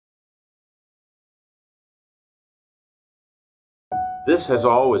This has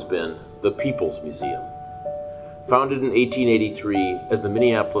always been the People's Museum. Founded in 1883 as the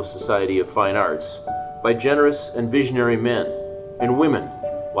Minneapolis Society of Fine Arts by generous and visionary men and women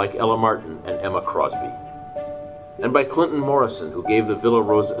like Ella Martin and Emma Crosby, and by Clinton Morrison, who gave the Villa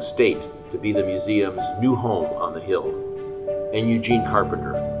Rosa estate to be the museum's new home on the hill, and Eugene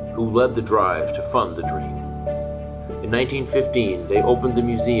Carpenter, who led the drive to fund the dream. In 1915, they opened the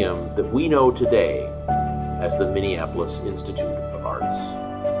museum that we know today as the Minneapolis Institute of Arts.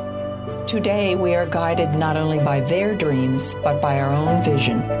 Today, we are guided not only by their dreams, but by our own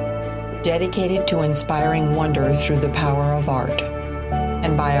vision, dedicated to inspiring wonder through the power of art,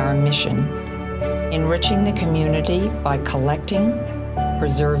 and by our mission, enriching the community by collecting,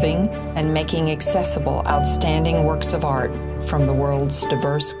 preserving, and making accessible outstanding works of art from the world's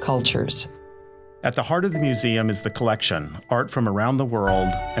diverse cultures. At the heart of the museum is the collection, art from around the world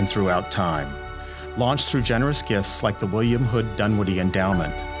and throughout time. Launched through generous gifts like the William Hood Dunwoody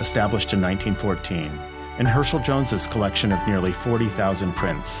Endowment, established in 1914, and Herschel Jones's collection of nearly 40,000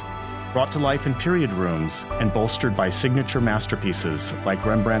 prints, brought to life in period rooms and bolstered by signature masterpieces like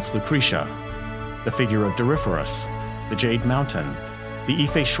Rembrandt's Lucretia, the figure of Doryphorus, the Jade Mountain, the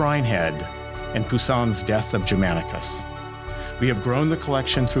Ife Shrine Head, and Poussin's Death of Germanicus. We have grown the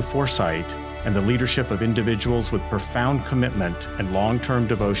collection through foresight and the leadership of individuals with profound commitment and long-term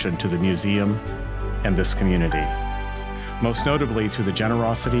devotion to the museum and this community. Most notably through the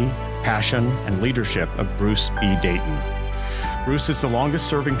generosity, passion, and leadership of Bruce B. Dayton. Bruce is the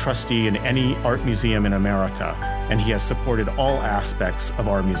longest-serving trustee in any art museum in America, and he has supported all aspects of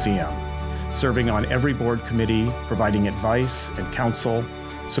our museum, serving on every board committee, providing advice and counsel,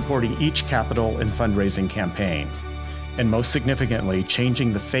 supporting each capital and fundraising campaign, and most significantly,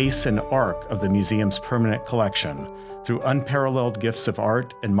 changing the face and arc of the museum's permanent collection through unparalleled gifts of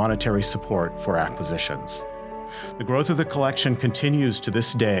art and monetary support for acquisitions. The growth of the collection continues to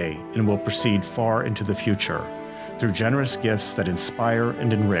this day and will proceed far into the future through generous gifts that inspire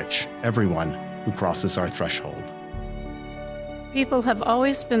and enrich everyone who crosses our threshold. People have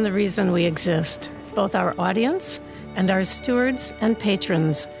always been the reason we exist, both our audience and our stewards and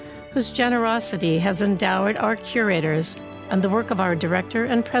patrons, whose generosity has endowed our curators and the work of our director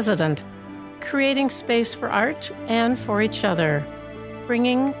and president, creating space for art and for each other,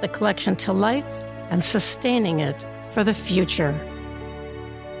 bringing the collection to life and sustaining it for the future.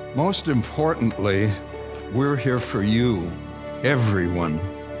 Most importantly, we're here for you, everyone,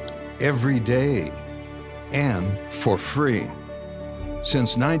 every day, and for free.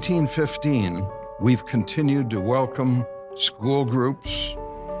 Since 1915, we've continued to welcome school groups,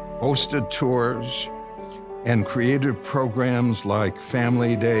 hosted tours, and created programs like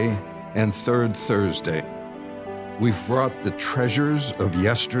Family Day and Third Thursday. We've brought the treasures of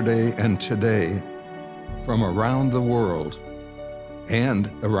yesterday and today from around the world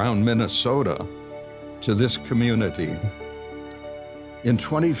and around Minnesota to this community. In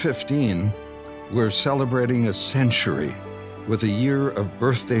 2015, we're celebrating a century with a year of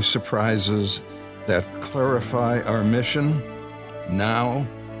birthday surprises that clarify our mission now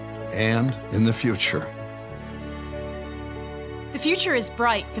and in the future. The future is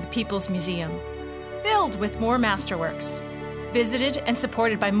bright for the People's Museum, filled with more masterworks, visited and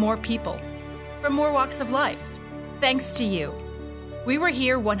supported by more people, from more walks of life, thanks to you. We were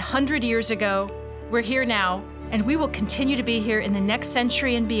here 100 years ago, we're here now, and we will continue to be here in the next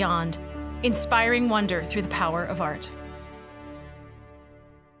century and beyond, inspiring wonder through the power of art.